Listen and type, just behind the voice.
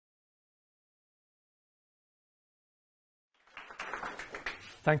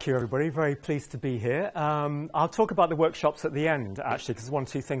Thank you, everybody. Very pleased to be here. I'll talk about the workshops at the end, actually, because there's one or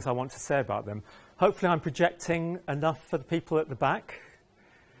two things I want to say about them. Hopefully I'm projecting enough for the people at the back.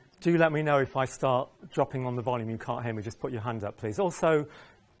 Do let me know if I start dropping on the volume. You can't hear me. Just put your hand up, please. Also,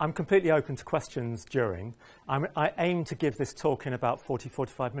 I'm completely open to questions during. I aim to give this talk in about 40,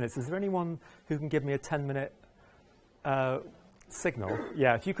 45 minutes. Is there anyone who can give me a 10-minute signal?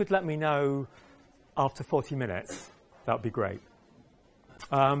 Yeah, if you could let me know after 40 minutes, that would be great.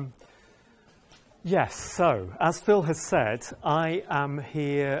 Yes, so as Phil has said, I am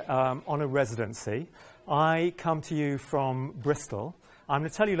here on a residency. I come to you from Bristol. I'm going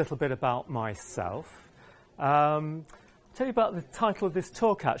to tell you a little bit about myself. Tell you about the title of this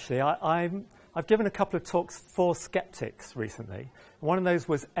talk, actually. I've given a couple of talks for skeptics recently. One of those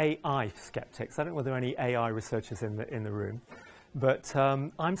was AI skeptics. I don't know whether there are any AI researchers in the room, but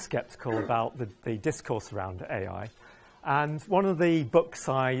I'm skeptical about the discourse around AI. And one of the books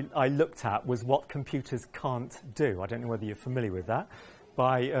I looked at was What Computers Can't Do. I don't know whether you're familiar with that,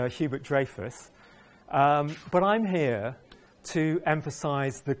 by Hubert Dreyfus. But I'm here to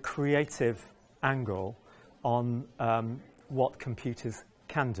emphasize the creative angle on what computers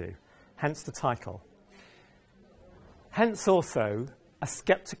can do, hence the title. Hence also a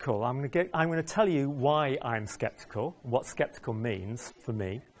skeptical. I'm going to tell you why I'm skeptical, what skeptical means for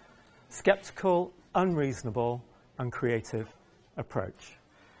me. Skeptical, unreasonable, and creative approach.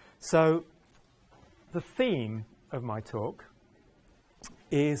 So the theme of my talk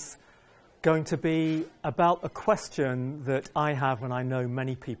is going to be about a question that I have and I know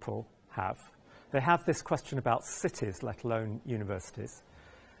many people have. They have this question about cities, let alone universities,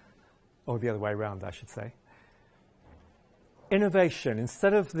 or the other way around, I should say. Innovation,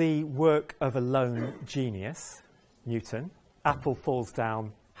 instead of the work of a lone genius, Newton, Apple falls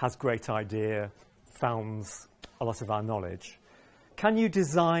down, has great idea, founds a lot of our knowledge. Can you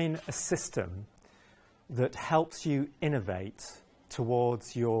design a system that helps you innovate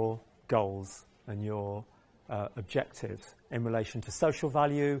towards your goals and your objectives in relation to social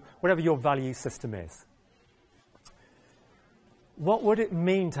value, whatever your value system is? What would it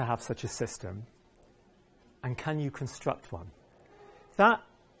mean to have such a system, and can you construct one? That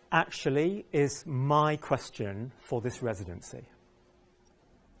actually is my question for this residency.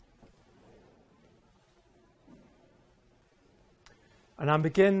 And I'll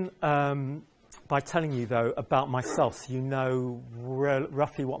begin by telling you, though, about myself, so you know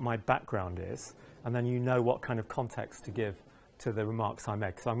roughly what my background is, and then you know what kind of context to give to the remarks I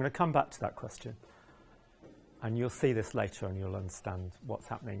make. So I'm going to come back to that question. And you'll see this later, and you'll understand what's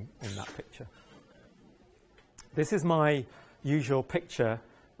happening in that picture. This is my usual picture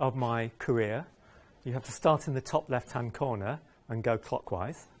of my career. You have to start in the top left-hand corner and go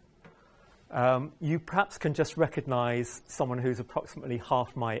clockwise. You perhaps can just recognize someone who's approximately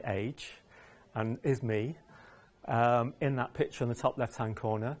half my age, and is me, in that picture in the top left-hand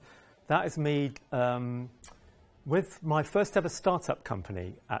corner. That is me with my first ever startup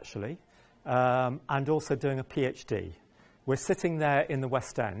company, actually, and also doing a PhD. We're sitting there in the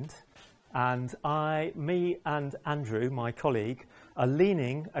West End, and me and Andrew, my colleague, are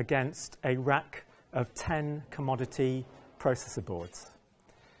leaning against a rack of 10 commodity processor boards.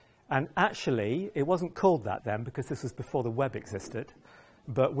 And actually, it wasn't called that then because this was before the web existed,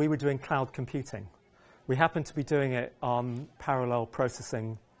 but we were doing cloud computing. We happened to be doing it on parallel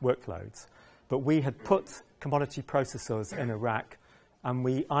processing workloads, but we had put commodity processors in a rack,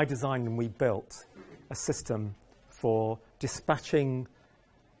 and I designed and we built a system for dispatching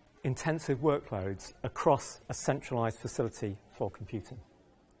intensive workloads across a centralized facility for computing.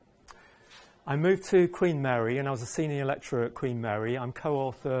 I moved to Queen Mary, and I was a senior lecturer at Queen Mary. I'm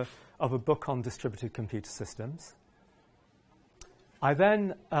co-author of a book on distributed computer systems. I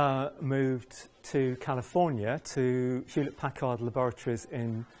then moved to California, to Hewlett-Packard Laboratories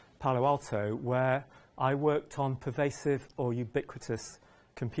in Palo Alto, where I worked on pervasive or ubiquitous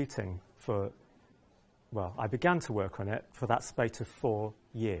computing I began to work on it for that spate of 4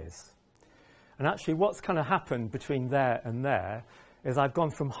 years. And actually what's kind of happened between there and there is I've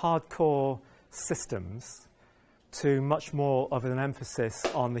gone from hardcore systems to much more of an emphasis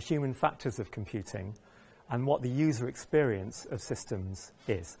on the human factors of computing and what the user experience of systems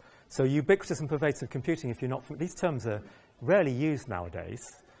is. So ubiquitous and pervasive computing, if you're not, these terms are rarely used nowadays,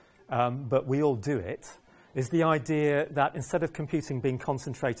 but we all do it, is the idea that instead of computing being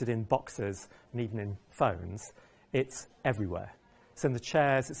concentrated in boxes and even in phones, it's everywhere. It's in the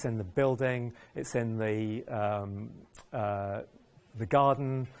chairs, it's in the building, it's in the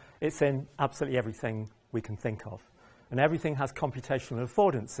garden, it's in absolutely everything we can think of. And everything has computational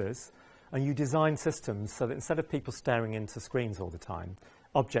affordances, and you design systems so that instead of people staring into screens all the time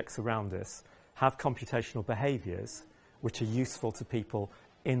objects around us have computational behaviors which are useful to people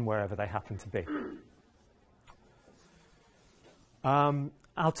in wherever they happen to be.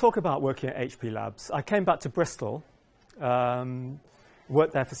 I'll talk about working at HP Labs. I came back to Bristol,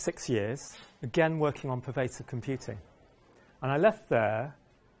 worked there for 6 years, again working on pervasive computing. And I left there,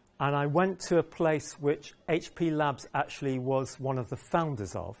 and I went to a place which HP Labs actually was one of the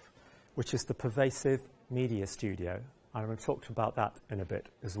founders of, which is the Pervasive Media Studio. I'm going to talk about that in a bit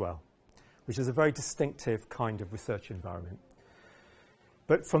as well, which is a very distinctive kind of research environment.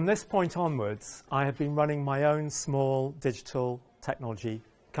 But from this point onwards, I have been running my own small digital technology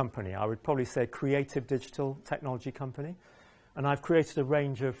company. I would probably say creative digital technology company. And I've created a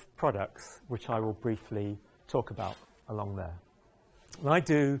range of products, which I will briefly talk about along there. And I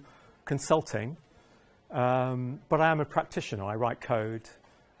do consulting, but I am a practitioner. I write code,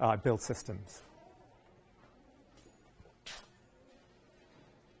 I build systems.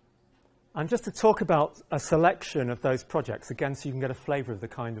 And just to talk about a selection of those projects, again, so you can get a flavor of the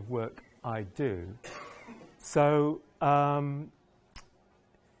kind of work I do. So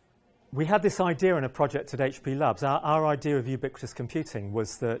we had this idea in a project at HP Labs. Our idea of ubiquitous computing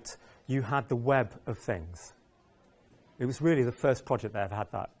was that you had the web of things. It was really the first project that ever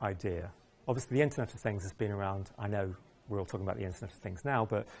had that idea. Obviously, the Internet of Things has been around. I know we're all talking about the Internet of Things now,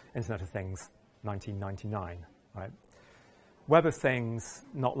 but Internet of Things, 1999, right? Web of Things,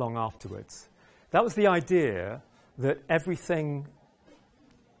 not long afterwards. That was the idea that everything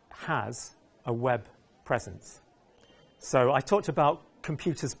has a web presence. So I talked about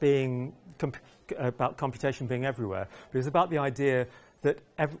computers being, about computation being everywhere, but it was about the idea that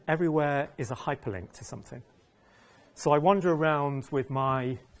everywhere is a hyperlink to something. So I wander around with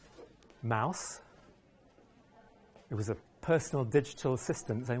my mouse. It was a personal digital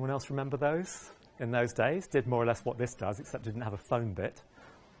assistant. Does anyone else remember those? In those days, did more or less what this does, except it didn't have a phone bit.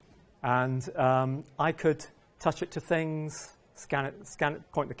 And I could touch it to things, scan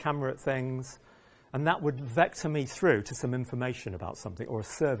it, point the camera at things, and that would vector me through to some information about something or a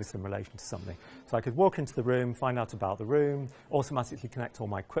service in relation to something. So I could walk into the room, find out about the room, automatically connect all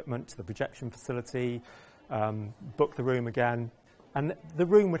my equipment to the projection facility, book the room again, and the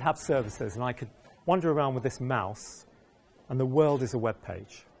room would have services, and I could wander around with this mouse, and the world is a web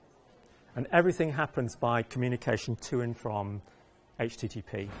page. And everything happens by communication to and from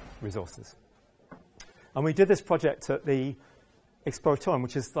HTTP resources. And we did this project at the Exploratorium,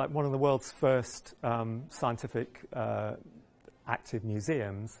 which is like one of the world's first scientific active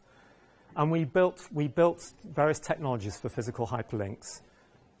museums. And we built various technologies for physical hyperlinks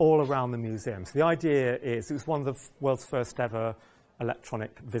all around the museum. So the idea is it was one of the world's first ever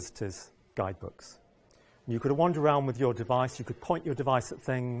electronic visitors guidebooks. You could wander around with your device, you could point your device at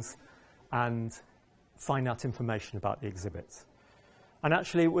things and find out information about the exhibits. And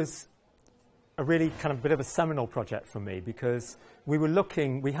actually it was a really kind of bit of a seminal project for me because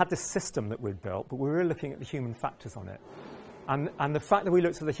we had this system that we'd built, but we were looking at the human factors on it. And the fact that we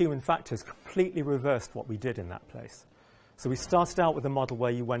looked at the human factors completely reversed what we did in that place. So we started out with a model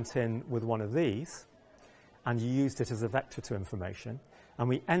where you went in with one of these and you used it as a vector to information. And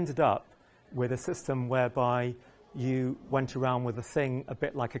we ended up with a system whereby you went around with a thing a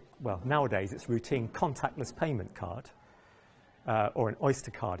bit like well, nowadays it's routine contactless payment card, or an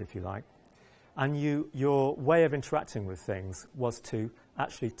Oyster card if you like. And your way of interacting with things was to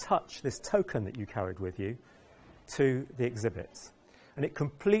actually touch this token that you carried with you to the exhibits. And it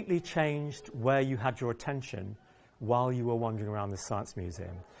completely changed where you had your attention while you were wandering around the Science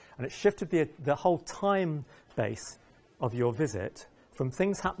Museum. And it shifted the whole time base of your visit from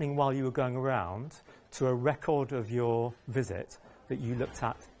things happening while you were going around to a record of your visit that you looked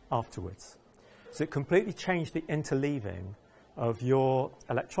at afterwards. So it completely changed the interleaving of your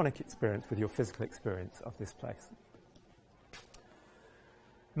electronic experience with your physical experience of this place.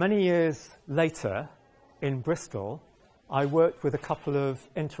 Many years later, in Bristol, I worked with a couple of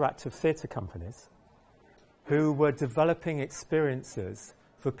interactive theatre companies who were developing experiences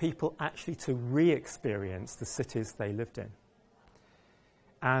for people actually to re-experience the cities they lived in.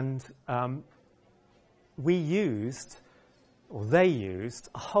 And they used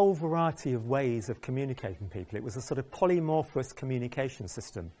a whole variety of ways of communicating with people. It was a sort of polymorphous communication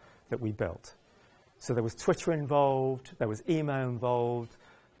system that we built. So there was Twitter involved, there was email involved,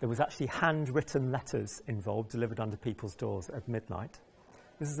 there was actually handwritten letters involved delivered under people's doors at midnight.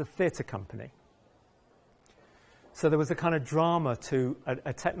 This is a theatre company. So there was a kind of drama to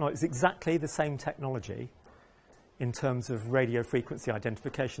a technology. It's exactly the same technology in terms of radio frequency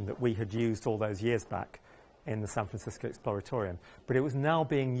identification that we had used all those years back in the San Francisco Exploratorium. But it was now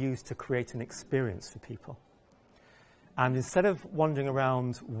being used to create an experience for people. And instead of wandering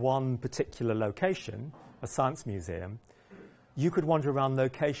around one particular location, a science museum, you could wander around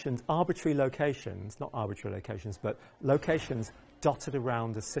locations, arbitrary locations, not arbitrary locations, but locations dotted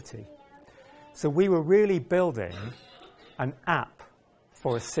around a city. So we were really building an app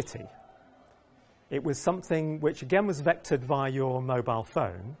for a city. It was something which, again, was vectored via your mobile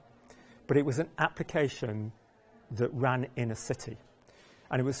phone, but it was an application that ran in a city.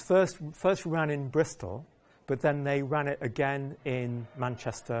 And it was first ran in Bristol, but then they ran it again in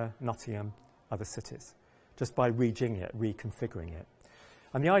Manchester, Nottingham, other cities, just by rejigging it, reconfiguring it.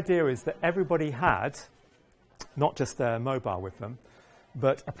 And the idea is that everybody had not just their mobile with them,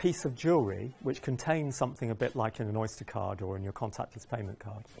 but a piece of jewellery which contained something a bit like in an Oyster card or in your contactless payment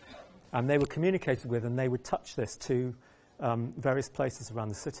card. And they were communicated with, and they would touch this to various places around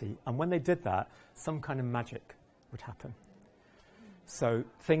the city. And when they did that, some kind of magic would happen. So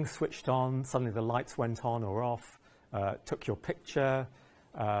things switched on, suddenly the lights went on or off, took your picture.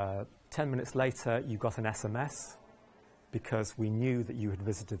 10 minutes later, you got an SMS because we knew that you had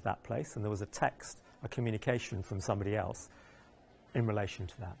visited that place, and there was a text, a communication from somebody else in relation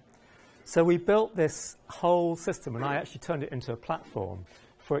to that. So we built this whole system, and I actually turned it into a platform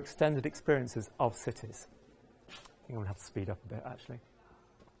for extended experiences of cities. I think I'm going to have to speed up a bit, actually.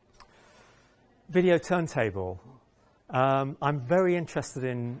 Video turntable. I'm very interested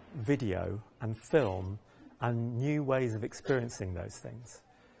in video and film and new ways of experiencing those things.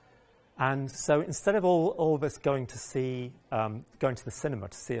 And so instead of all of us going to the cinema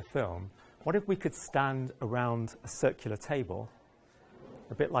to see a film, what if we could stand around a circular table,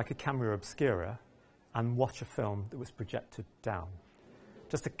 a bit like a camera obscura, and watch a film that was projected down?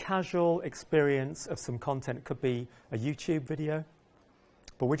 Just a casual experience of some content. It could be a YouTube video,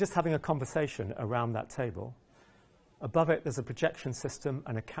 but we're just having a conversation around that table. Above it, there's a projection system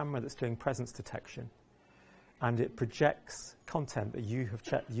and a camera that's doing presence detection. And it projects content that you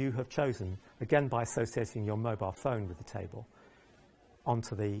have chosen, again by associating your mobile phone with the table,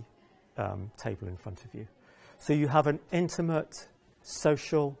 onto the table in front of you. So you have an intimate,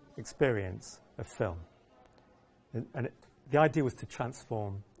 social experience of film. The idea was to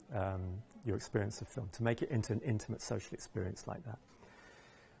transform your experience of film, to make it into an intimate social experience like that.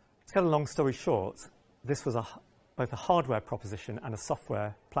 To cut a long story short, this was both a hardware proposition and a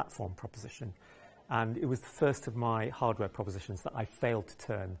software platform proposition. And it was the first of my hardware propositions that I failed to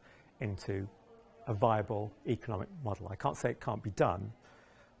turn into a viable economic model. I can't say it can't be done,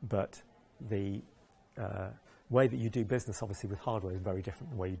 but the way that you do business, obviously, with hardware is very different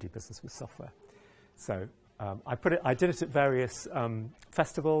than the way you do business with software. So I did it at various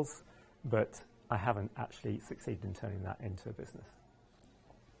festivals, but I haven't actually succeeded in turning that into a business.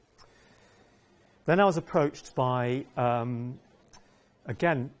 Then I was approached by,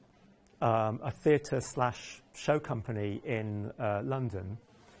 again, a theatre/show company in London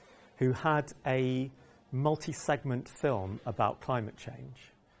who had a multi-segment film about climate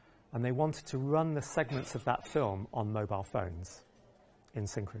change. And they wanted to run the segments of that film on mobile phones in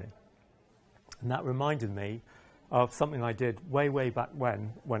synchrony. And that reminded me of something I did way back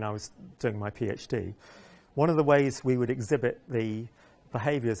when I was doing my PhD. One of the ways we would exhibit the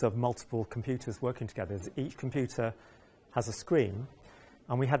behaviors of multiple computers working together is each computer has a screen,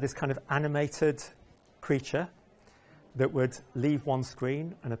 and we had this kind of animated creature that would leave one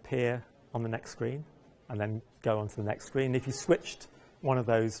screen and appear on the next screen and then go on to the next screen. If you switched one of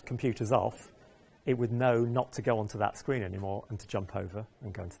those computers off, it would know not to go onto that screen anymore and to jump over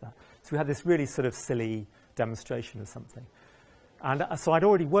and go into that. So we had this really sort of silly demonstration of something. And so I'd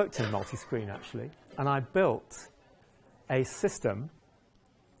already worked in multi-screen, actually, and I built a system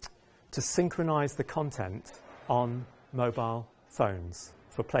to synchronize the content on mobile phones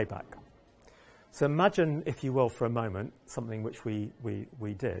for playback. So imagine, if you will, for a moment, something which we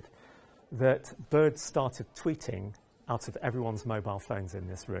did, that birds started tweeting out of everyone's mobile phones in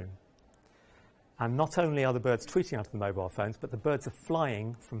this room. And not only are the birds tweeting out of the mobile phones, but the birds are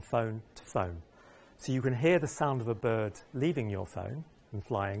flying from phone to phone. So you can hear the sound of a bird leaving your phone and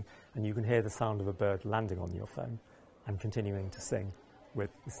flying, and you can hear the sound of a bird landing on your phone and continuing to sing with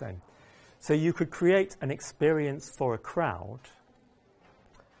the same. So you could create an experience for a crowd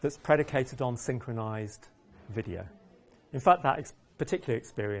that's predicated on synchronized video. In fact, that particular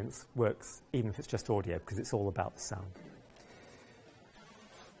experience works even if it's just audio, because it's all about the sound.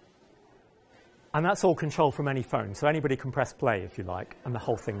 And that's all controlled from any phone. So anybody can press play, if you like, and the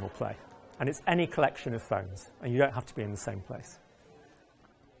whole thing will play. And it's any collection of phones, and you don't have to be in the same place.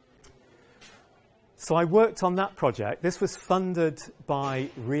 So I worked on that project. This was funded by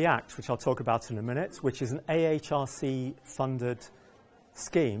REACT, which I'll talk about in a minute, which is an AHRC-funded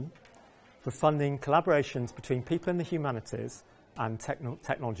scheme for funding collaborations between people in the humanities and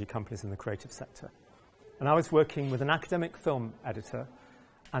technology companies in the creative sector. And I was working with an academic film editor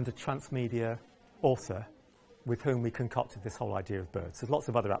and a transmedia author with whom we concocted this whole idea of birds. There's lots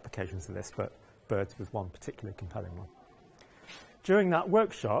of other applications of this, but birds was one particularly compelling one. During that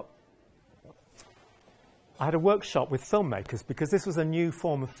workshop, I had a workshop with filmmakers because this was a new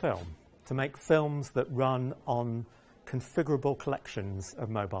form of film, to make films that run on configurable collections of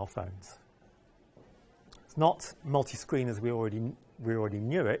mobile phones. It's not multi-screen as we already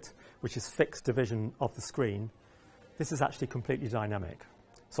knew it, which is fixed division of the screen. This is actually completely dynamic.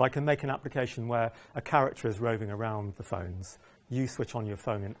 So I can make an application where a character is roving around the phones. You switch on your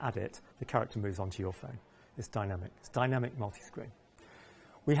phone and add it. The character moves onto your phone. It's dynamic. It's dynamic multi-screen.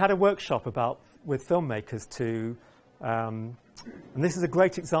 We had a workshop with filmmakers to, and this is a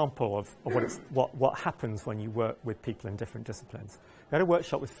great example of what happens when you work with people in different disciplines. We had a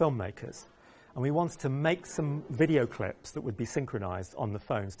workshop with filmmakers, and we wanted to make some video clips that would be synchronized on the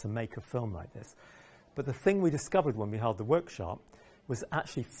phones to make a film like this. But the thing we discovered when we held the workshop was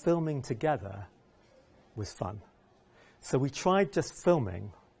actually filming together was fun. So we tried just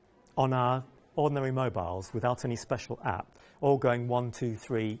filming on our ordinary mobiles without any special app, all going 1, 2,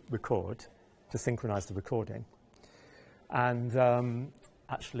 3, record to synchronize the recording. And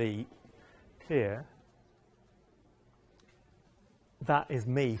actually here, that is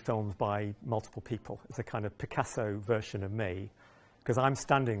me filmed by multiple people. It's a kind of Picasso version of me, because I'm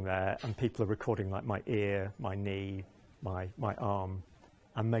standing there and people are recording like my ear, my knee, my arm,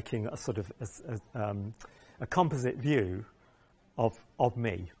 and making a sort of a composite view of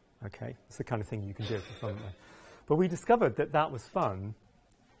me. Okay, it's the kind of thing you can do for fun. But we discovered that that was fun,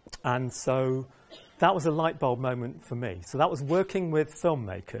 and so that was a light bulb moment for me. So that was working with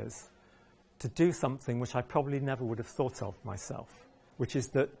filmmakers to do something which I probably never would have thought of myself, which is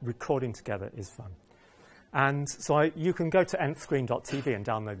that recording together is fun. And so you can go to nthscreen.tv and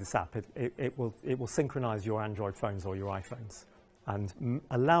download this app. It will synchronize your Android phones or your iPhones and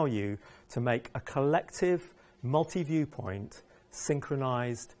allow you to make a collective, multi-viewpoint,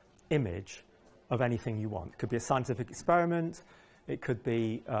 synchronized image of anything you want. It could be a scientific experiment, it could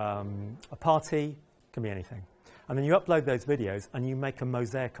be a party, it can be anything. And then you upload those videos and you make a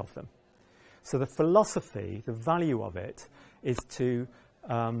mosaic of them. So the philosophy, the value of it, is to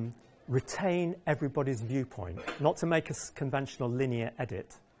retain everybody's viewpoint, not to make a conventional linear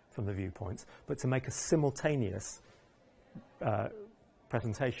edit from the viewpoints, but to make a simultaneous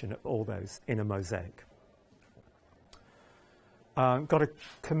presentation of all those in a mosaic. Got a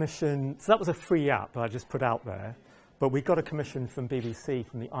commission, so that was a free app that I just put out there, but we got a commission from BBC,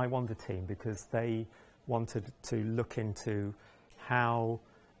 from the I Wonder team, because they wanted to look into how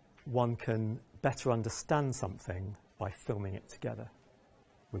one can better understand something by filming it together,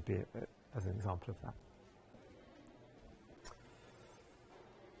 would be as an example of that.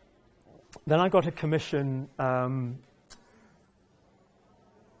 Then I got a commission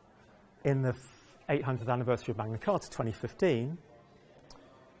in the 800th anniversary of Magna Carta 2015,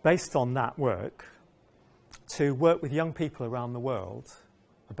 based on that work, to work with young people around the world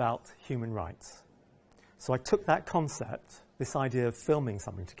about human rights. So I took that concept, this idea of filming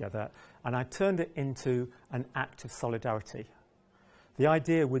something together, and I turned it into an act of solidarity. The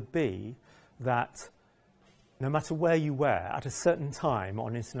idea would be that no matter where you were, at a certain time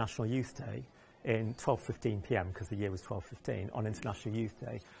on International Youth Day, in 12:15 p.m., because the year was 12:15, on International Youth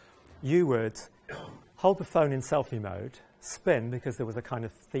Day, you would hold the phone in selfie mode, spin, because there was a kind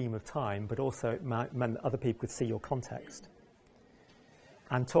of theme of time, but also it meant that other people could see your context,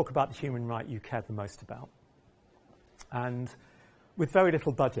 and talk about the human right you cared the most about. And with very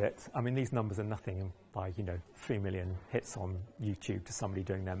little budget, I mean, these numbers are nothing by, 3 million hits on YouTube to somebody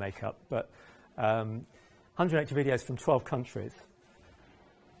doing their makeup, but 180 videos from 12 countries,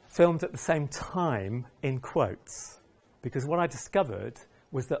 filmed at the same time in quotes, because what I discovered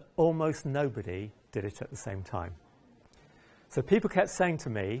was that almost nobody did it at the same time. So people kept saying to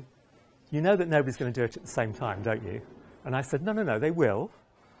me, you know that nobody's going to do it at the same time, don't you? And I said, no, they will.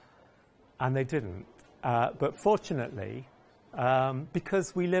 And they didn't. But fortunately,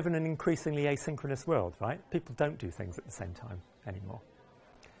 because we live in an increasingly asynchronous world, right? People don't do things at the same time anymore.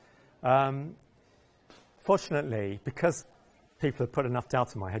 Fortunately, because people had put enough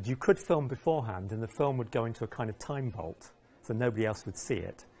doubt in my head, you could film beforehand and the film would go into a kind of time vault, so nobody else would see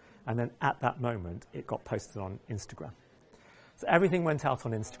it. And then at that moment, it got posted on Instagram. So everything went out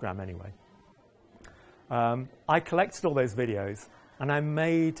on Instagram anyway. I collected all those videos and I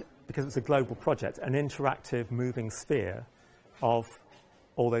made, because it was a global project, an interactive moving sphere of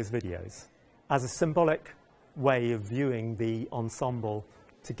all those videos as a symbolic way of viewing the ensemble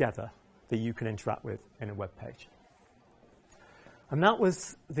together. that you can interact with in a web page. And that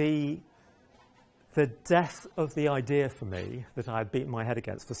was the death of the idea for me that I had beaten my head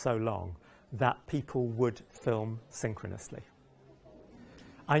against for so long, that people would film synchronously.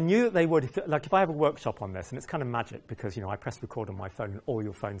 I knew that they would, if I have a workshop on this, and it's kind of magic because, I press record on my phone and all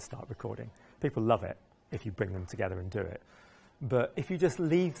your phones start recording. People love it if you bring them together and do it. But if you just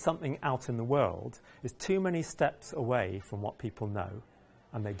leave something out in the world, it's too many steps away from what people know,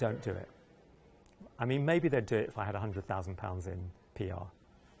 and they don't do it. I mean, maybe they'd do it if I had £100,000 in PR,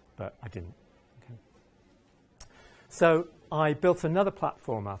 but I didn't. Okay. So I built another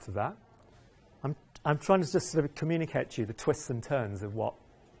platform out of that. I'm trying to just sort of communicate to you the twists and turns of what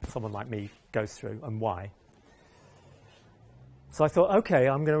someone like me goes through and why. So I thought, okay,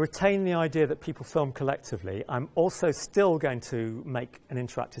 I'm going to retain the idea that people film collectively. I'm also still going to make an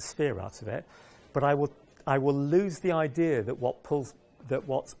interactive sphere out of it, but I will lose the idea that what pulls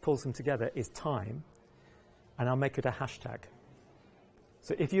them together is time, and I'll make it a hashtag.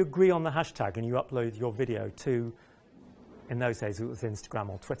 So if you agree on the hashtag and you upload your video to, in those days it was Instagram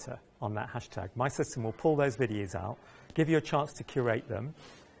or Twitter, on that hashtag, my system will pull those videos out, give you a chance to curate them,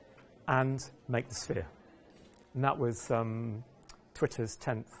 and make the sphere. And that was Twitter's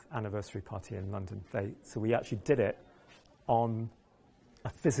 10th anniversary party in London. So we actually did it on a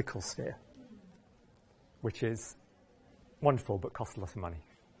physical sphere, which is wonderful but costs a lot of money.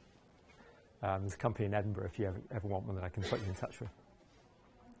 There's a company in Edinburgh, if you ever want one, that I can put you in touch with.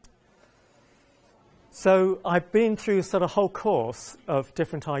 So I've been through a sort of whole course of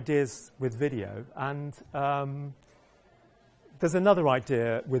different ideas with video, and there's another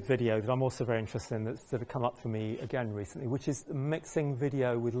idea with video that I'm also very interested in that's sort of come up for me again recently, which is mixing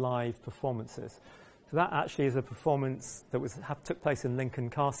video with live performances. So that actually is a performance that took place in Lincoln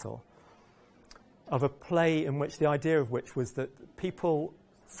Castle, of a play in which the idea of which was that people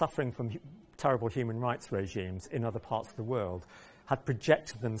suffering from terrible human rights regimes in other parts of the world had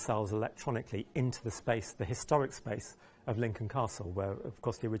projected themselves electronically into the space, the historic space of Lincoln Castle, where, of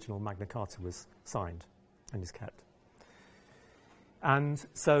course, the original Magna Carta was signed and is kept. And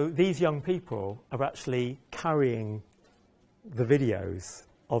so these young people are actually carrying the videos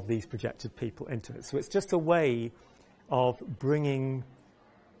of these projected people into it. So it's just a way of bringing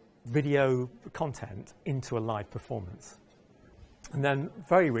video content into a live performance. And then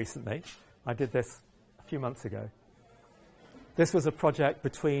very recently, I did this a few months ago. This was a project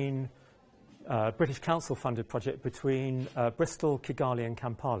between, British Council-funded project between Bristol, Kigali and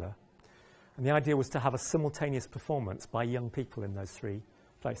Kampala. And the idea was to have a simultaneous performance by young people in those three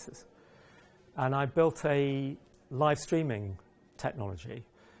places. And I built a live streaming technology,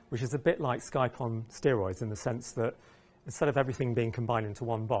 which is a bit like Skype on steroids in the sense that instead of everything being combined into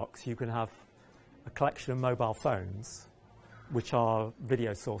one box, you can have a collection of mobile phones, which are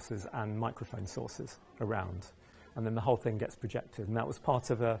video sources and microphone sources around. And then the whole thing gets projected. And that was part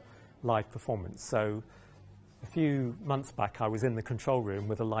of a live performance. So a few months back, I was in the control room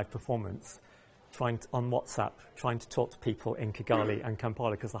with a live performance on WhatsApp, trying to talk to people in Kigali and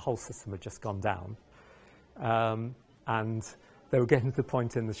Kampala because the whole system had just gone down. And they were getting to the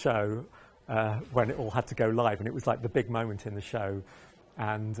point in the show when it all had to go live. And it was like the big moment in the show.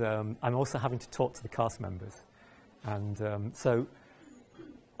 And I'm also having to talk to the cast members. And so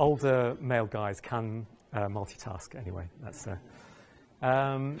older male guys can multitask anyway. That's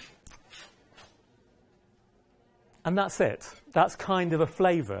and that's it. That's kind of a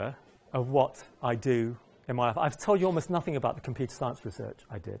flavour of what I do in my life. I've told you almost nothing about the computer science research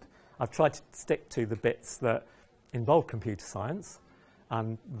I did. I've tried to stick to the bits that involve computer science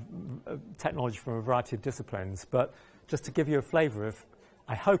and technology from a variety of disciplines, but just to give you a flavour of,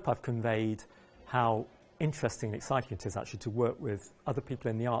 I hope I've conveyed how interesting and exciting it is actually to work with other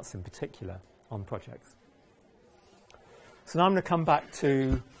people in the arts in particular on projects. So now I'm going to come back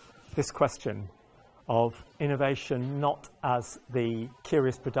to this question of innovation not as the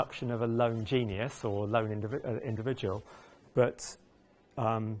curious production of a lone genius or lone individual, but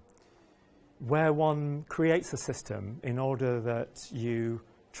where one creates a system in order that you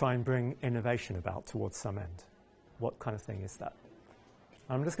try and bring innovation about towards some end. What kind of thing is that?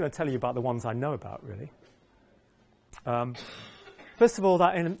 I'm just going to tell you about the ones I know about, really. First of all,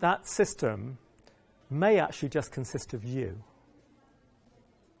 that system may actually just consist of you.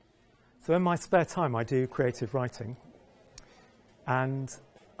 So in my spare time, I do creative writing. And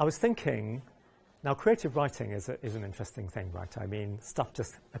I was thinking, now creative writing is an interesting thing, right? I mean, stuff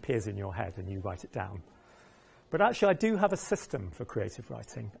just appears in your head and you write it down. But actually, I do have a system for creative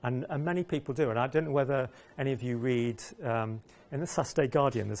writing, and many people do. And I don't know whether any of you read, in the Saturday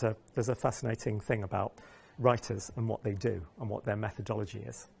Guardian, there's a fascinating thing about writers and what they do and what their methodology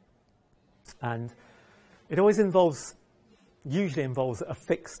is. And it usually involves a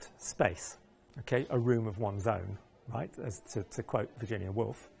fixed space, okay, a room of one's own, right, as to quote Virginia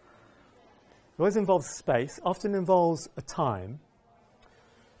Woolf. It always involves space, often involves a time.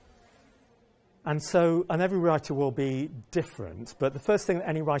 And every writer will be different, but the first thing that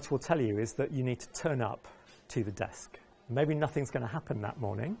any writer will tell you is that you need to turn up to the desk. Maybe nothing's going to happen that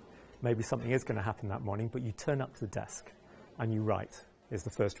morning, maybe something is going to happen that morning, but you turn up to the desk and you write, is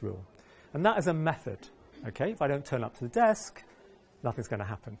the first rule. And that is a method, okay? If I don't turn up to the desk, nothing's going to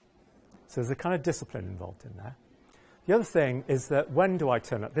happen. So there's a kind of discipline involved in there. The other thing is that when do I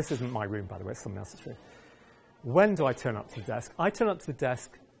turn up? This isn't my room, by the way, it's someone else's room. When do I turn up to the desk? I turn up to the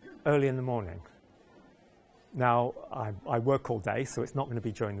desk early in the morning. Now, I work all day, so it's not going to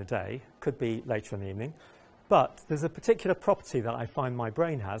be during the day. Could be later in the evening. But there's a particular property that I find my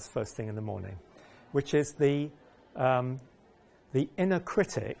brain has first thing in the morning, which is the inner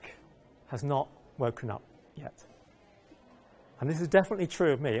critic has not woken up yet. And this is definitely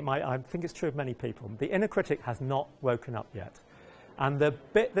true of me. I think it's true of many people. The inner critic has not woken up yet. And the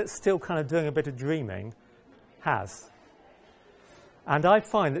bit that's still kind of doing a bit of dreaming has. And I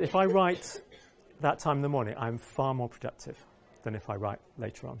find that if I write that time in the morning, I'm far more productive than if I write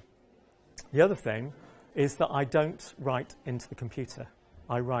later on. The other thing is that I don't write into the computer.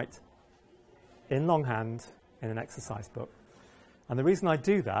 I write in longhand in an exercise book. And the reason I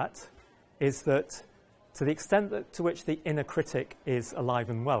do that is that to the extent to which the inner critic is alive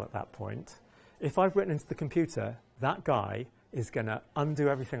and well at that point, if I've written into the computer, that guy is going to undo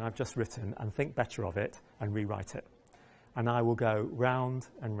everything I've just written and think better of it and rewrite it. And I will go round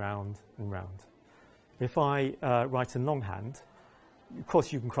and round and round. If I write in longhand, of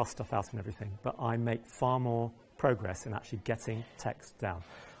course you can cross stuff out and everything, but I make far more progress in actually getting text down.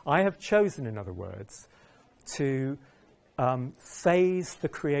 I have chosen, in other words, to phase the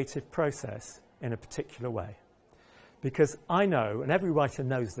creative process in a particular way. Because I know, and every writer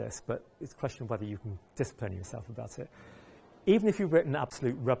knows this, but it's a question of whether you can discipline yourself about it. Even if you've written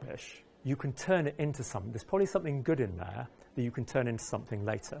absolute rubbish, you can turn it into something. There's probably something good in there that you can turn into something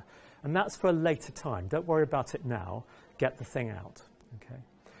later. And that's for a later time. Don't worry about it now. Get the thing out. Okay?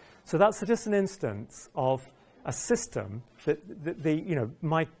 So that's just an instance of a system that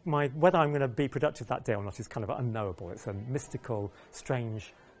whether I'm going to be productive that day or not is kind of unknowable. It's a mystical,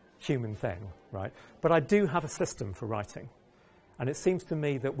 strange human thing, right? But I do have a system for writing. And it seems to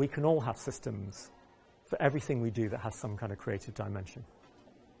me that we can all have systems for everything we do that has some kind of creative dimension.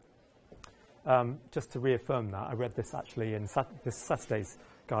 Just to reaffirm that, I read this actually in this Saturday's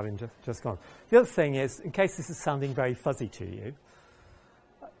Guardian just gone. The other thing is, in case this is sounding very fuzzy to you,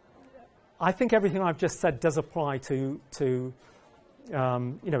 I think everything I've just said does apply to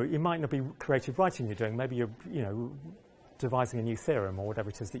it might not be creative writing you're doing. Maybe you're, devising a new theorem or whatever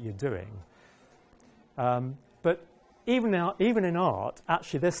it is that you're doing. But even in art,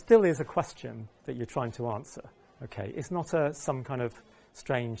 actually, there still is a question that you're trying to answer. Okay, it's not some kind of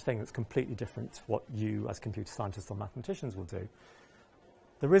strange thing that's completely different to what you, as computer scientists or mathematicians, will do.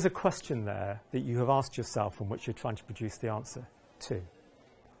 There is a question there that you have asked yourself and which you're trying to produce the answer to.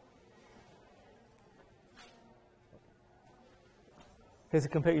 Here's a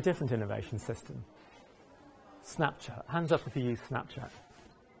completely different innovation system. Snapchat. Hands up if you use Snapchat.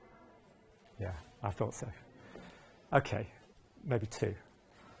 Yeah, I thought so. Okay, maybe two.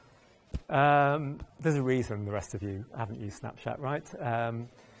 There's a reason the rest of you haven't used Snapchat, right?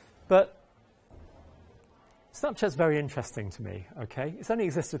 But Snapchat's very interesting to me, okay? It's only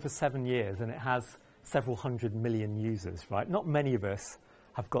existed for 7 years and it has several hundred million users, right? Not many of us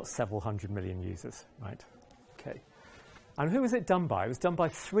have got several hundred million users, right? Okay. And who was it done by? It was done by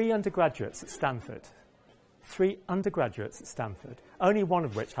 3 undergraduates at Stanford. 3 undergraduates at Stanford, only one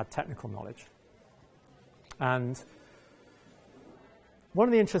of which had technical knowledge. And one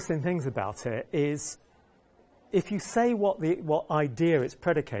of the interesting things about it is if you say what idea it's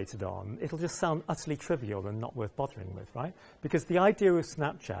predicated on, it'll just sound utterly trivial and not worth bothering with, right? Because the idea of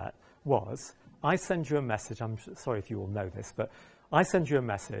Snapchat was, I send you a message, I'm sorry if you all know this, but I send you a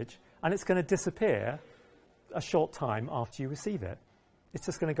message and it's going to disappear a short time after you receive it. It's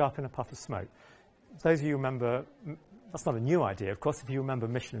just going to go up in a puff of smoke. Those of you who remember, that's not a new idea, of course, if you remember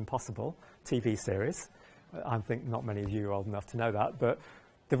Mission Impossible TV series, I think not many of you are old enough to know that, but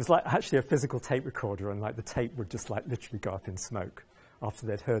there was actually a physical tape recorder and the tape would just literally go up in smoke after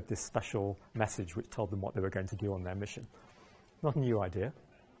they'd heard this special message which told them what they were going to do on their mission. Not a new idea,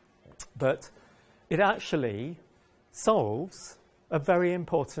 but it actually solves a very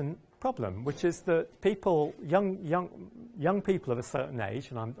important problem, which is that people, young people of a certain age,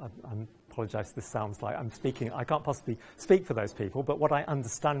 and I apologize, this sounds like I'm speaking, I can't possibly speak for those people, but what I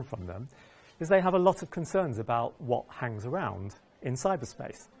understand from them is they have a lot of concerns about what hangs around in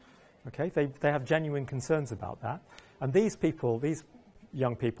cyberspace. Okay, they have genuine concerns about that. And these people, these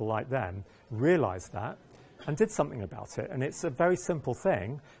young people like them, realized that and did something about it. And it's a very simple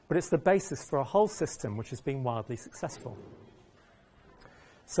thing, but it's the basis for a whole system which has been wildly successful.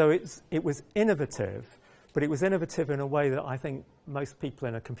 So it was innovative, but it was innovative in a way that I think most people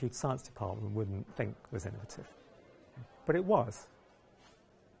in a computer science department wouldn't think was innovative. But it was.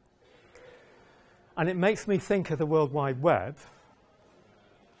 And it makes me think of the World Wide Web,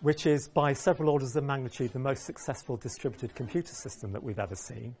 which is by several orders of magnitude the most successful distributed computer system that we've ever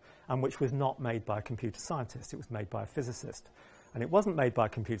seen, and which was not made by a computer scientist. It was made by a physicist. And it wasn't made by a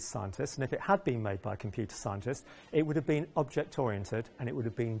computer scientist, and if it had been made by a computer scientist, it would have been object-oriented, and it would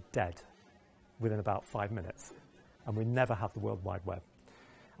have been dead within about 5 minutes. And we never have the World Wide Web.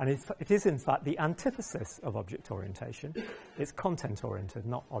 And it is, in fact, the antithesis of object orientation. It's content-oriented,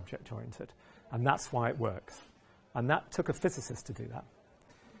 not object-oriented. And that's why it works. And that took a physicist to do that.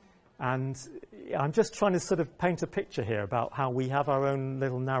 And I'm just trying to sort of paint a picture here about how we have our own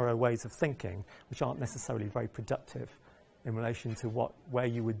little narrow ways of thinking, which aren't necessarily very productive in relation to where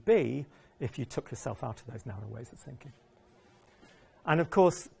you would be if you took yourself out of those narrow ways of thinking. And of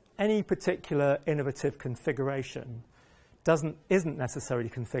course, any particular innovative configuration isn't necessarily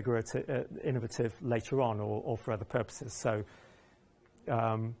innovative later on or for other purposes. So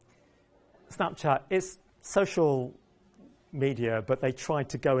Snapchat is social media, but they tried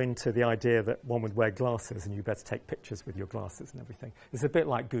to go into the idea that one would wear glasses and you better take pictures with your glasses and everything. It's a bit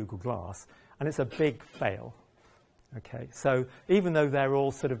like Google Glass, and it's a big fail. Okay, so even though they're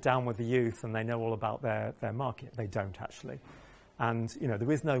all sort of down with the youth and they know all about their market, they don't actually. And you know,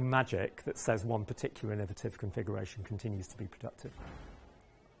 there is no magic that says one particular innovative configuration continues to be productive.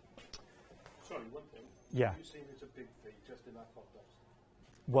 Sorry, one thing. Yeah. You seem it's a big fee just in that context.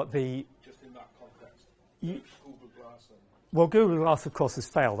 Just in that context. Google Glass and... Well, Google Glass, of course, has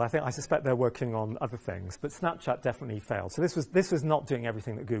failed. I suspect they're working on other things, but Snapchat definitely failed. So this was not doing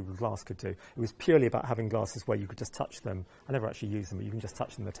everything that Google Glass could do. It was purely about having glasses where you could just touch them. I never actually used them, but you can just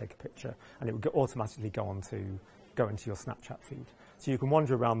touch them and take a picture, and it would automatically go into your Snapchat feed. So you can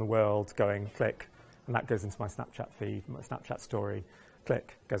wander around the world going, click, and that goes into my Snapchat feed, my Snapchat story,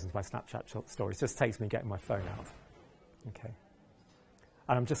 click, goes into my Snapchat story. It just takes me getting my phone out. Okay.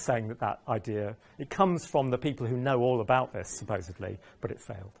 And I'm just saying that idea, it comes from the people who know all about this, supposedly, but it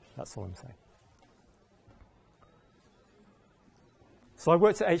failed. That's all I'm saying. So I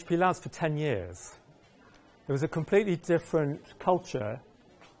worked at HP Labs for 10 years. There was a completely different culture.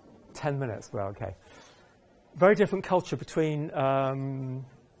 10 minutes, well, okay. Very different culture between, in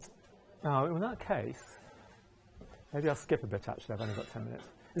that case, maybe I'll skip a bit, actually. I've only got 10 minutes.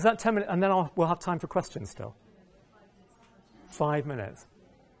 Is that 10 minutes? And then we'll have time for questions still. 5 minutes.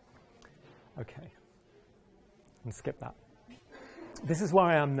 Okay. And skip that. This is where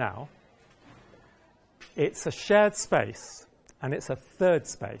I am now. It's a shared space, and it's a third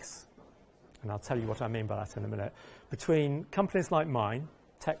space, and I'll tell you what I mean by that in a minute, between companies like mine,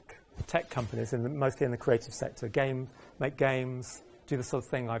 tech companies, mostly in the creative sector, make games, do the sort of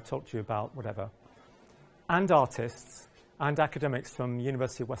thing I've talked to you about, whatever, and artists and academics from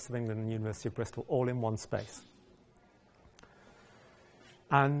University of West of England and University of Bristol, all in one space.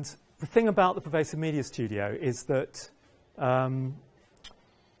 And the thing about the Pervasive Media Studio is that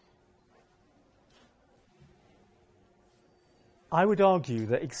I would argue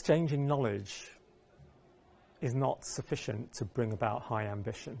that exchanging knowledge is not sufficient to bring about high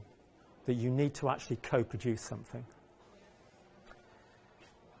ambition, that you need to actually co-produce something.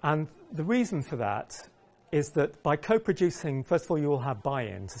 And the reason for that is that by co-producing, first of all, you will have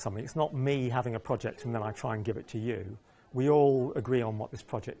buy-in to something. It's not me having a project and then I try and give it to you. We all agree on what this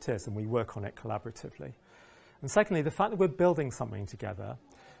project is and we work on it collaboratively. And secondly, the fact that we're building something together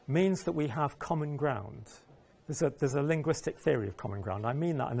means that we have common ground. There's a linguistic theory of common ground. I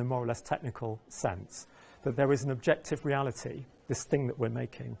mean that in a more or less technical sense, that there is an objective reality, this thing that we're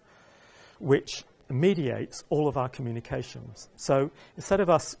making, which mediates all of our communications. So instead of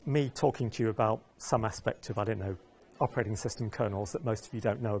me talking to you about some aspect of, I don't know, operating system kernels that most of you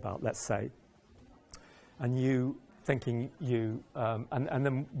don't know about, let's say, and you thinking and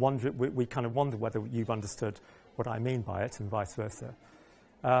then we kind of wonder whether you've understood what I mean by it and vice versa.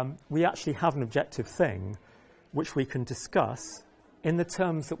 We actually have an objective thing which we can discuss in the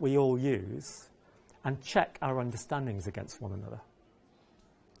terms that we all use and check our understandings against one another.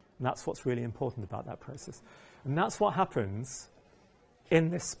 And that's what's really important about that process. And that's what happens in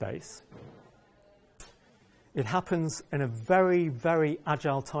this space. It happens in a very, very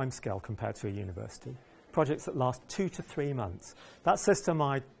agile timescale compared to a university. Projects that last 2 to 3 months. That system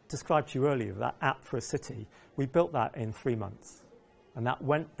I described to you earlier, that app for a city, we built that in 3 months. And that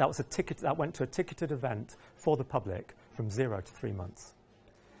went to a ticketed event for the public from 0 to 3 months.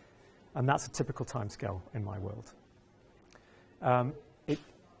 And that's a typical timescale in my world.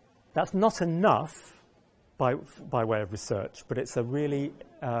 That's not enough by way of research, but it's a really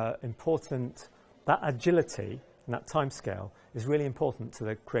important, that agility and that timescale is really important to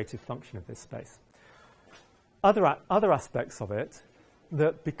the creative function of this space. Other aspects of it,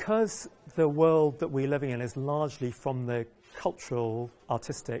 that because the world that we're living in is largely from the cultural,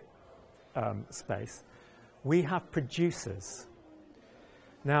 artistic space, we have producers.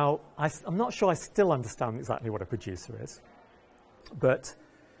 Now, I'm not sure I still understand exactly what a producer is, but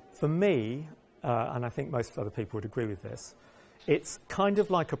for me, and I think most other people would agree with this, it's kind of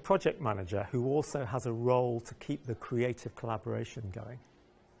like a project manager who also has a role to keep the creative collaboration going.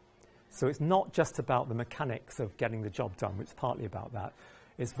 So it's not just about the mechanics of getting the job done, which is partly about that.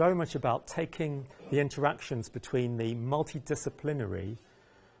 It's very much about taking the interactions between the multidisciplinary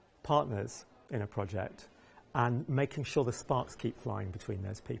partners in a project and making sure the sparks keep flying between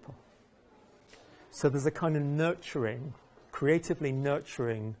those people. So there's a kind of nurturing, creatively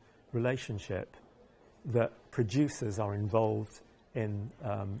nurturing relationship that producers are involved in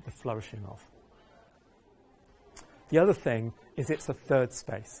the flourishing of. The other thing is it's a third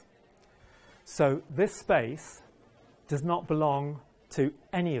space. So this space does not belong to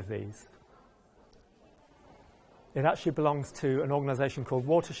any of these. It actually belongs to an organisation called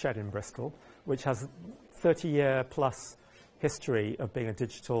Watershed in Bristol, which has 30-year plus history of being a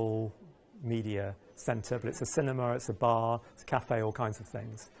digital media centre, but it's a cinema, it's a bar, it's a cafe, all kinds of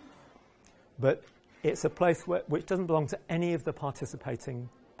things. But it's a place which doesn't belong to any of the participating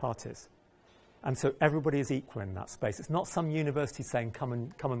parties. And so everybody is equal in that space. It's not some university saying, come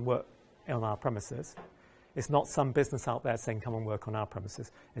and work on our premises. It's not some business out there saying, come and work on our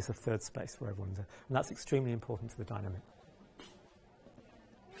premises. It's a third space where everyone's in. And that's extremely important to the dynamic.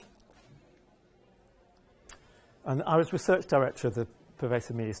 And I was research director of the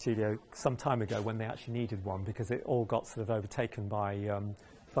Pervasive Media Studio some time ago when they actually needed one, because it all got sort of overtaken by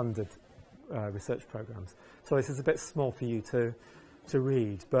funded research programs. So this is a bit small for you to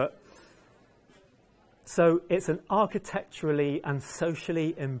read. But so it's an architecturally and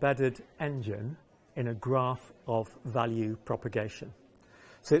socially embedded engine in a graph of value propagation.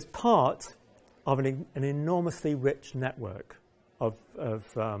 So it's part of an enormously rich network of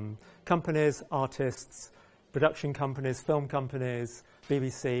companies, artists, production companies, film companies,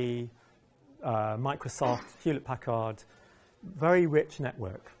 BBC, Microsoft, Hewlett-Packard, very rich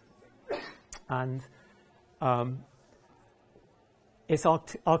network. And it's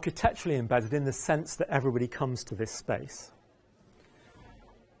architecturally embedded in the sense that everybody comes to this space.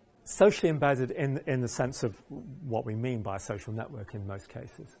 Socially embedded in the sense of what we mean by a social network in most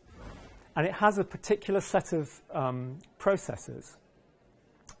cases. And it has a particular set of processes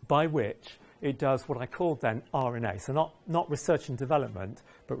by which it does what I called then R&A. So not research and development,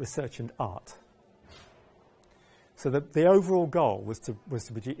 but research and art. So the overall goal was to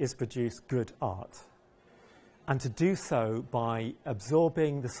produce good art. And to do so by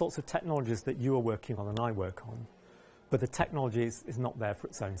absorbing the sorts of technologies that you are working on and I work on. But the technology is not there for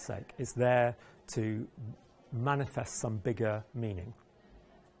its own sake. It's there to manifest some bigger meaning.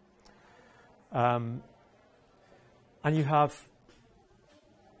 And you have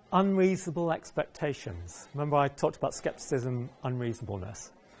unreasonable expectations. Remember I talked about skepticism,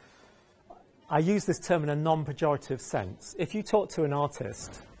 unreasonableness. I use this term in a non-pejorative sense. If you talk to an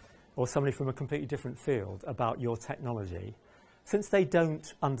artist or somebody from a completely different field about your technology, since they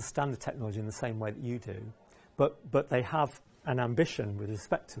don't understand the technology in the same way that you do, but they have an ambition with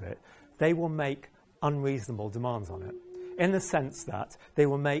respect to it, they will make unreasonable demands on it, in the sense that they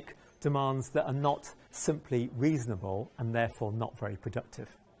will make demands that are not simply reasonable and therefore not very productive.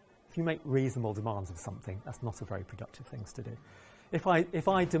 If you make reasonable demands of something, that's not a very productive thing to do. If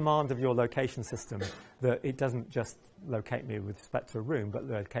I demand of your location system that it doesn't just locate me with respect to a room, but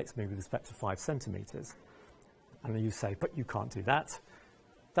locates me with respect to 5 centimetres, and you say, but you can't do that,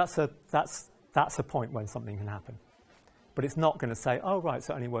 that's a point when something can happen. But it's not going to say, oh, right,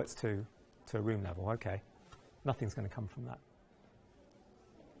 so it only works to a room level. OK. Nothing's going to come from that.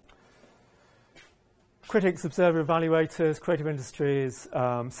 Critics, observer, evaluators, creative industries,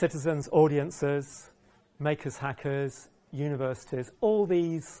 citizens, audiences, makers, hackers, universities, all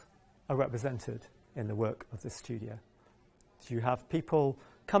these are represented in the work of this studio. So you have people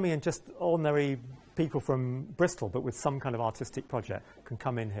coming in, just ordinary people from Bristol, but with some kind of artistic project, can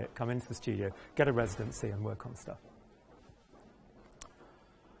come in here, come into the studio, get a residency and work on stuff.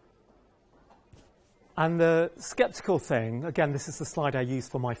 And the sceptical thing, again, this is the slide I use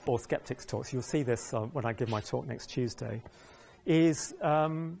for my 4 skeptics talks. You'll see this when I give my talk next Tuesday.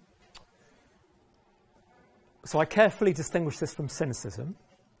 So I carefully distinguish this from cynicism.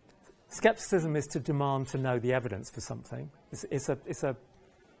 Skepticism is to demand to know the evidence for something. It's a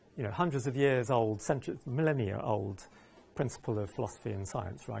hundreds of years old, millennia old principle of philosophy and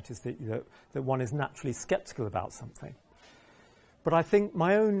science, right? Is that one is naturally skeptical about something. But I think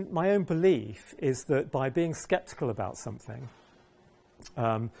my own belief is that by being skeptical about something,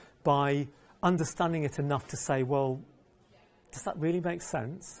 by understanding it enough to say, well, does that really make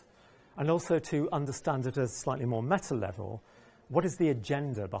sense? And also to understand it at a slightly more meta level, what is the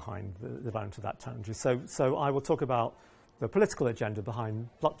agenda behind the development of that technology? So I will talk about the political agenda behind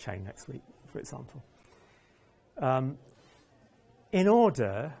blockchain next week, for example. In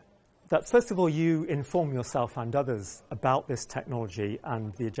order that, first of all, you inform yourself and others about this technology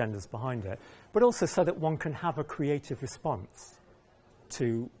and the agendas behind it, but also so that one can have a creative response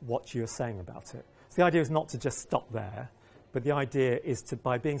to what you're saying about it. So the idea is not to just stop there, but the idea is to,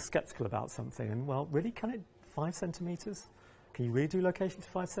 by being skeptical about something, and, well, really, can it 5 centimeters? Can you really do location to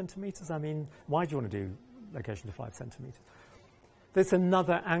 5 centimeters? I mean, why do you want to do location to 5 centimeters? There's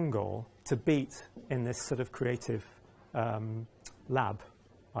another angle to beat in this sort of creative lab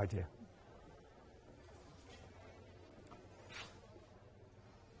idea.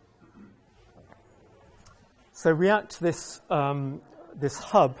 So React, this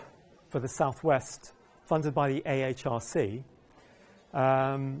hub for the Southwest, funded by the AHRC,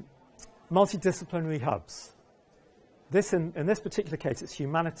 multidisciplinary hubs. In this particular case, it's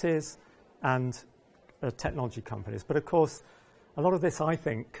humanities and technology companies. But of course, a lot of this, I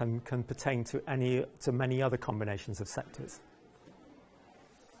think, can pertain to many other combinations of sectors.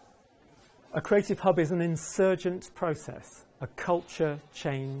 A creative hub is an insurgent process, a culture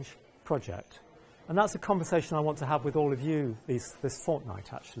change project. And that's a conversation I want to have with all of you this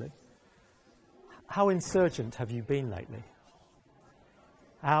fortnight, actually. How insurgent have you been lately?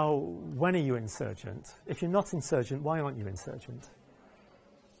 When are you insurgent? If you're not insurgent, why aren't you insurgent?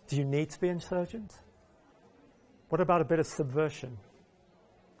 Do you need to be insurgent? What about a bit of subversion?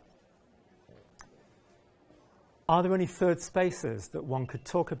 Are there any third spaces that one could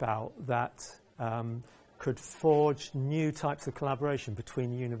talk about that could forge new types of collaboration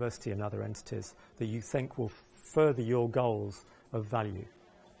between the university and other entities that you think will further your goals of value?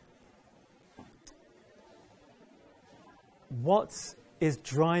 What is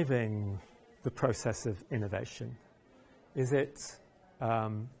driving the process of innovation? Is it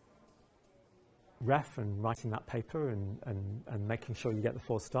ref and writing that paper and making sure you get the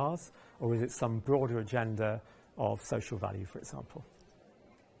 4 stars? Or is it some broader agenda of social value, for example?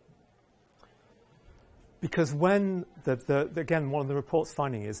 Because when, again, one of the report's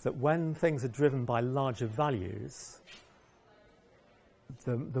finding is that when things are driven by larger values,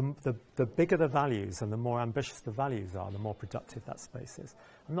 the bigger the values and the more ambitious the values are, the more productive that space is.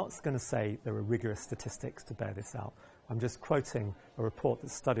 I'm not going to say there are rigorous statistics to bear this out. I'm just quoting a report that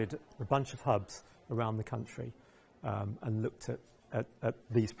studied a bunch of hubs around the country and looked at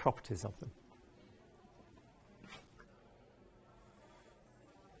these properties of them.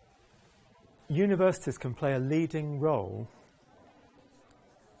 Universities can play a leading role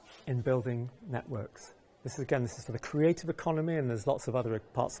in building networks. This is for the creative economy, and there's lots of other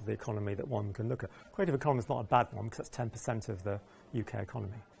parts of the economy that one can look at. Creative economy is not a bad one because that's 10% of the UK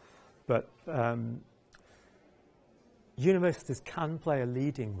economy. But universities can play a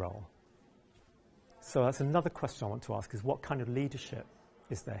leading role. So that's another question I want to ask, is what kind of leadership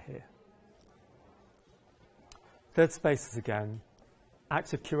is there here? Third spaces again,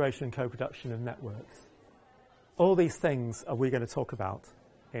 active curation and co-production of networks. All these things are we going to talk about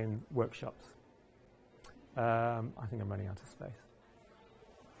in workshops. I think I'm running out of space.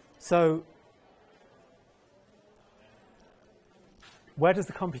 So where does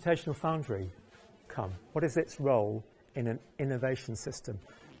the Computational Foundry come? What is its role in an innovation system?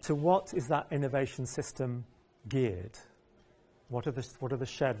 To what is that innovation system geared? What are the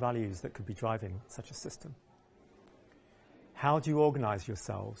shared values that could be driving such a system? How do you organize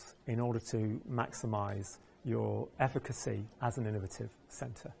yourselves in order to maximize your efficacy as an innovative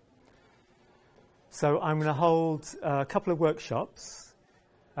center? So I'm going to hold a couple of workshops.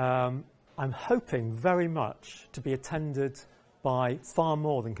 I'm hoping very much to be attended by far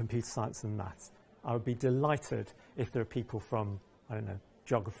more than computer science and maths. I would be delighted if there are people from, I don't know,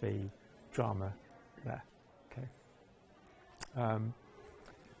 geography, drama there. Okay.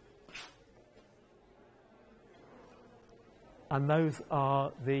 And those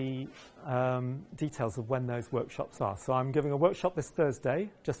are the details of when those workshops are. So I'm giving a workshop this Thursday,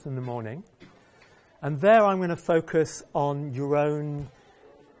 just in the morning. And there I'm going to focus on your own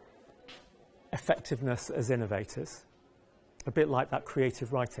effectiveness as innovators, a bit like that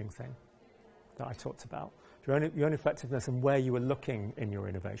creative writing thing that I talked about. Your own effectiveness and where you are looking in your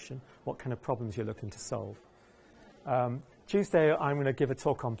innovation, what kind of problems you're looking to solve. Tuesday, I'm going to give a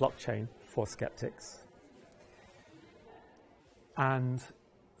talk on blockchain for skeptics. And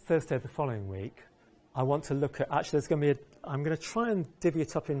Thursday the following week, I want to look at, actually there's going to be I'm going to try and divvy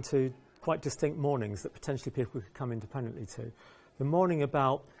it up into quite distinct mornings that potentially people could come independently to. The morning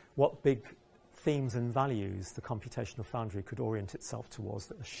about what big themes and values the Computational Foundry could orient itself towards,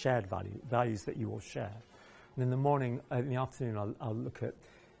 that are shared values that you all share. And in the morning, in the afternoon, I'll look at,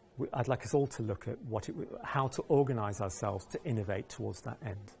 I'd like us all to look at how to organize ourselves to innovate towards that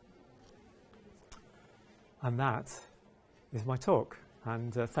end. And that is my talk.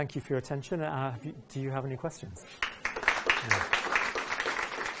 And thank you for your attention. Do you have any questions? Yeah.